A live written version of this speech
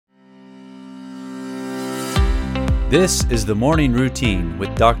This is the Morning Routine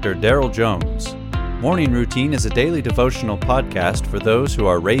with Dr. Daryl Jones. Morning Routine is a daily devotional podcast for those who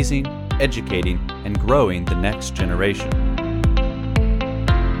are raising, educating, and growing the next generation.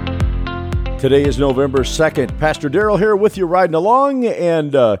 Today is November 2nd. Pastor Daryl here with you riding along,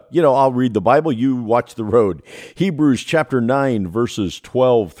 and, I'll read the Bible, you watch the road. Hebrews chapter 9, verses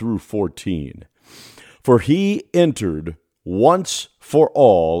 12 through 14. For he entered once for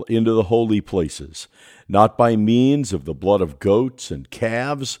all into the holy places, not by means of the blood of goats and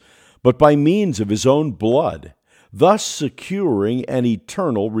calves, but by means of his own blood, thus securing an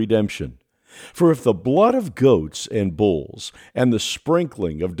eternal redemption. For if the blood of goats and bulls and the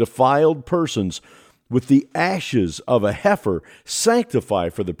sprinkling of defiled persons with the ashes of a heifer sanctify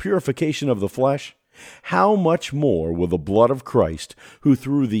for the purification of the flesh, how much more will the blood of Christ, who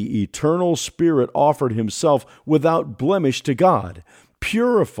through the eternal Spirit offered himself without blemish to God,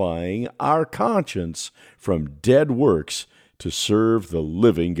 purifying our conscience from dead works to serve the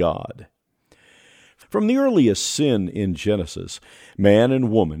living God. From the earliest sin in Genesis, man and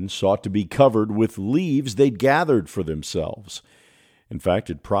woman sought to be covered with leaves they'd gathered for themselves. In fact,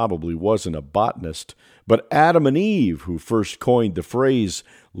 it probably wasn't a botanist, but Adam and Eve who first coined the phrase,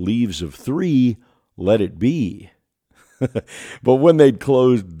 leaves of three, let it be. But when they'd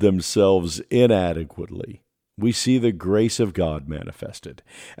clothed themselves inadequately, we see the grace of God manifested,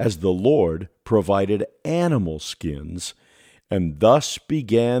 as the Lord provided animal skins, and thus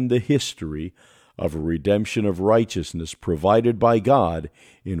began the history of a redemption of righteousness provided by God,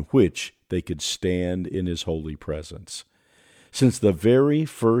 in which they could stand in his holy presence. Since the very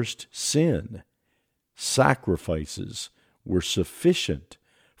first sin, sacrifices were sufficient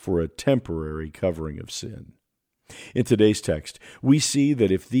for a temporary covering of sin. In today's text, we see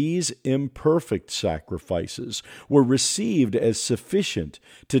that if these imperfect sacrifices were received as sufficient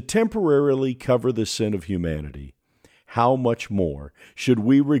to temporarily cover the sin of humanity, how much more should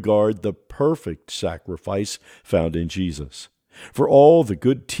we regard the perfect sacrifice found in Jesus? For all the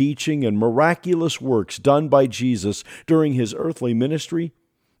good teaching and miraculous works done by Jesus during his earthly ministry,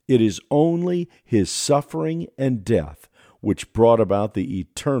 it is only his suffering and death which brought about the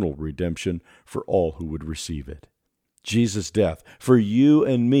eternal redemption for all who would receive it. Jesus' death for you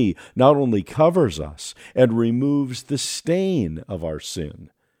and me not only covers us and removes the stain of our sin,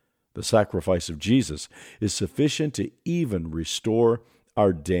 the sacrifice of Jesus is sufficient to even restore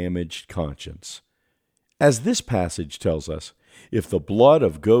our damaged conscience. As this passage tells us, if the blood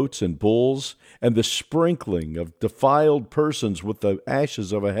of goats and bulls and the sprinkling of defiled persons with the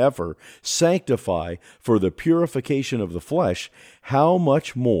ashes of a heifer sanctify for the purification of the flesh, how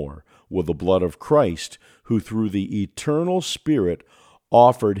much more will the blood of Christ, who through the eternal Spirit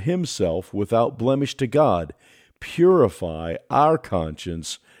offered himself without blemish to God, purify our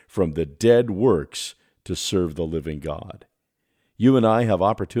conscience from the dead works to serve the living God. You and I have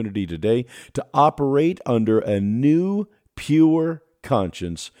opportunity today to operate under a new, pure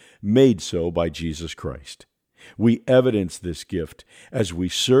conscience made so by Jesus Christ. We evidence this gift as we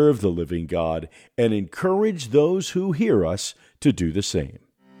serve the living God and encourage those who hear us to do the same.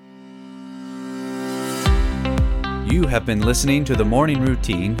 You have been listening to the Morning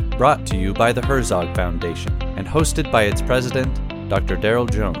Routine, brought to you by the Herzog Foundation and hosted by its president, Dr. Daryl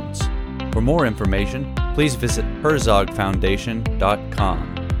Jones. For more information, please visit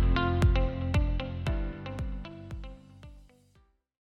herzogfoundation.com.